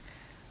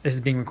This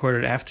is being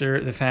recorded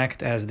after the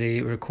fact, as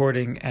the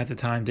recording at the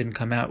time didn't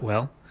come out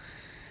well.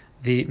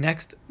 The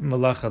next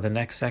malacha, the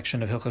next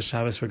section of Hilchos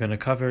Shabbos we're going to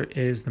cover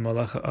is the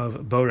malacha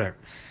of borer.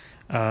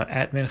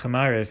 At Mincha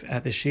Mariv,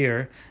 at the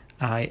Shir,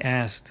 I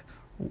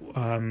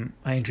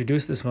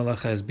introduced this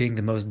malacha as being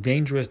the most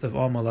dangerous of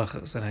all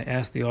malachas, and I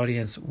asked the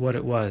audience what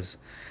it was.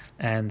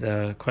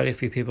 And quite a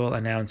few people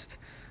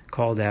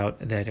called out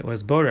that it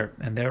was borer,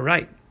 and they're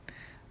right.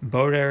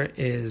 Borer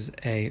is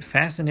a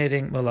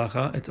fascinating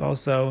malacha. It's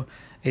also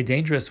a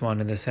dangerous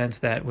one in the sense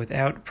that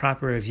without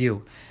proper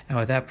review and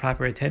without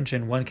proper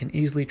attention, one can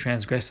easily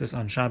transgress this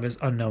on Shabbos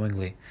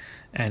unknowingly.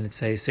 And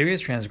it's a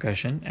serious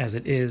transgression, as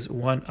it is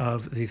one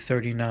of the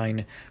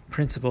 39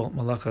 principal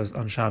malachas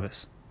on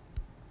Shabbos.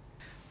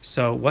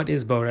 So what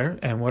is borer,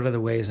 and what are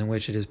the ways in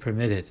which it is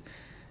permitted?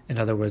 In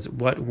other words,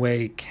 what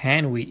way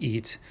can we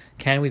eat?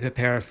 Can we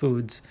prepare our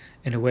foods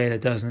in a way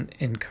that doesn't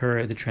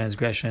incur the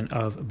transgression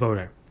of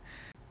borer?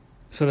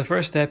 So the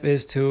first step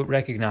is to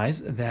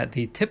recognize that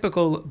the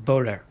typical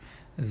borer,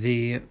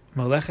 the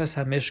Moleches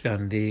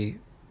HaMishkan, the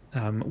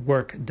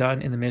work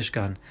done in the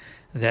Mishkan,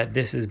 that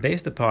this is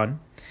based upon,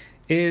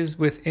 is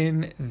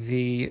within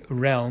the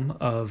realm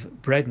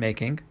of bread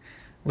making,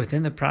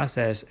 within the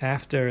process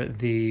after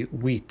the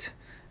wheat,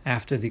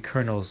 after the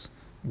kernels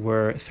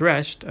were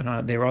threshed,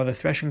 and they were on the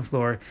threshing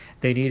floor,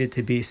 they needed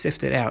to be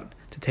sifted out,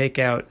 to take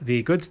out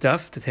the good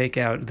stuff, to take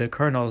out the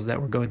kernels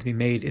that were going to be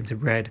made into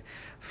bread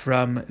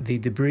from the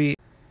debris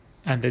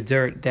and the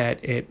dirt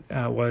that it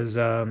was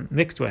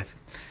mixed with.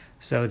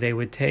 So they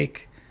would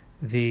take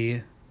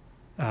the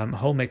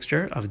whole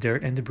mixture of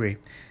dirt and debris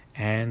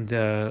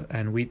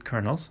and wheat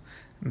kernels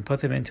and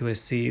put them into a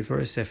sieve or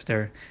a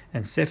sifter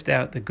and sift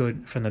out the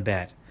good from the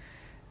bad.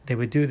 They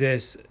would do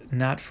this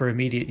not for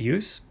immediate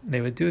use.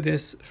 They would do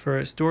this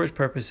for storage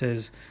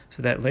purposes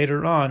so that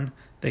later on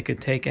they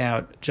could take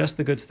out just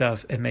the good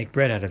stuff and make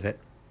bread out of it.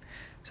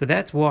 So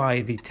that's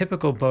why the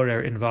typical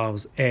borer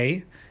involves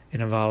a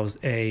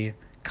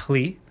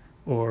kli,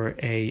 or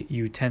a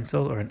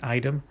utensil or an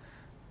item,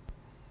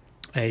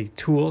 a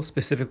tool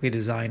specifically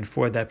designed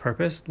for that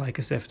purpose, like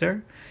a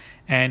sifter,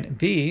 and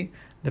B,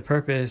 the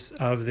purpose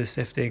of the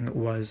sifting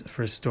was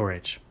for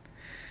storage.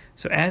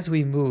 So as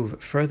we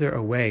move further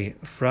away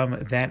from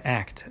that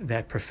act,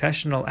 that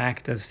professional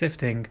act of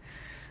sifting,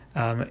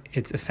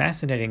 it's a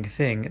fascinating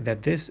thing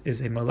that this is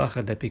a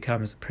malacha that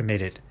becomes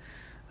permitted.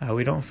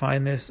 We don't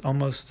find this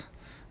almost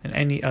in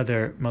any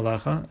other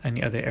malacha,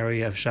 any other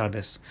area of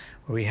Shabbos,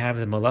 where we have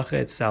the malacha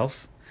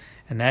itself,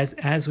 and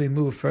as we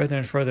move further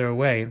and further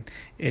away,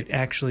 it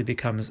actually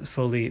becomes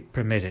fully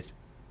permitted.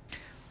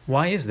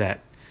 Why is that?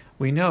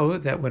 We know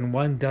that when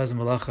one does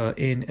malacha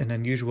in an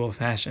unusual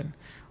fashion,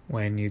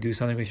 when you do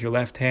something with your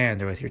left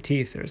hand or with your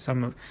teeth or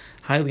some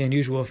highly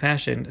unusual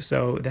fashion,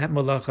 so that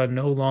malacha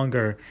no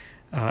longer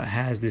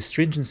has the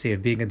stringency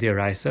of being a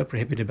deraisa,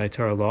 prohibited by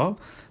Torah law,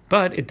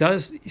 but it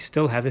does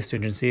still have the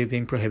stringency of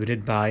being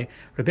prohibited by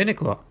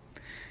rabbinic law.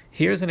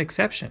 Here's an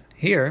exception.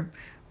 Here,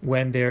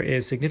 when there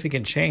is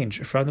significant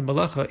change from the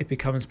malacha, it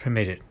becomes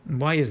permitted.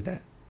 Why is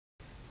that?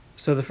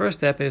 So the first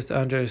step is to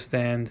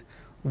understand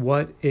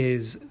what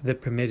is the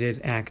permitted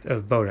act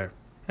of borer.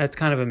 That's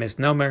kind of a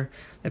misnomer.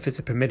 If it's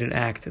a permitted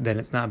act, then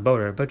it's not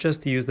borer. But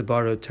just to use the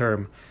borrowed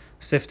term,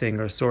 sifting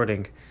or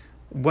sorting,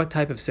 what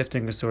type of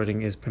sifting or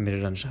sorting is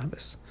permitted on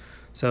Shabbos?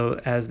 So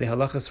as the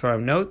Halachas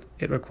Sfarim note,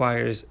 it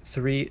requires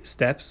 3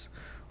 steps,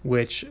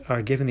 which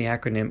are given the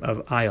acronym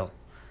of Ayil.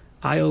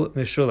 Ayil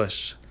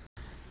Mishulash.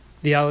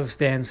 The Aleph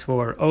stands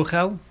for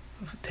Ochel,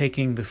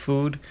 taking the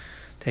food,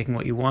 taking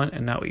what you want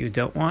and not what you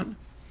don't want.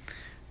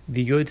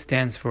 The Yud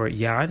stands for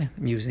Yad,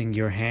 using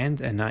your hand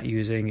and not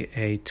using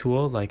a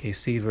tool like a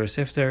sieve or a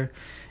sifter.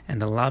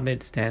 And the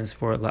Lamed stands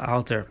for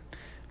La'alter,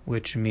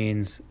 which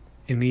means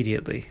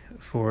immediately,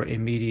 for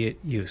immediate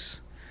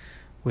use.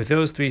 With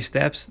those 3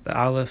 steps, the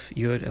Aleph,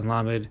 Yud, and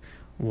Lamed,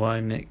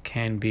 one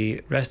can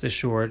be rest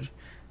assured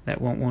that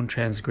one won't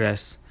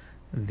transgress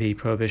the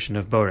prohibition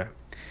of borer.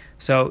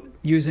 So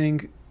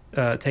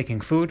taking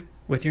food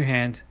with your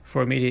hand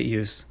for immediate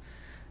use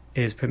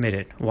is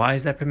permitted. Why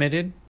is that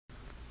permitted?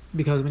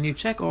 Because when you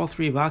check all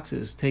 3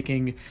 boxes,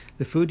 taking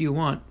the food you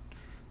want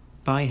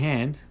by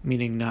hand,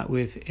 meaning not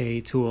with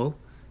a tool,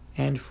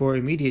 and for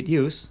immediate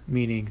use,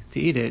 meaning to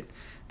eat it,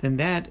 then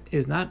that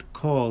is not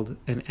called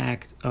an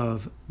act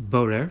of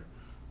borer.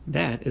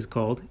 That is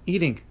called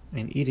eating,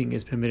 and eating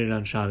is permitted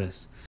on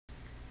Shabbos.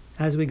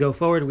 As we go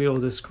forward, we will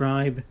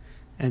describe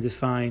and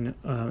define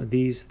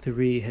these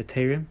 3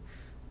 heterim,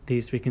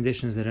 these 3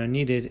 conditions that are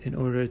needed in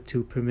order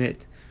to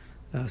permit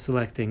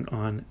selecting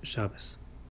on Shabbos.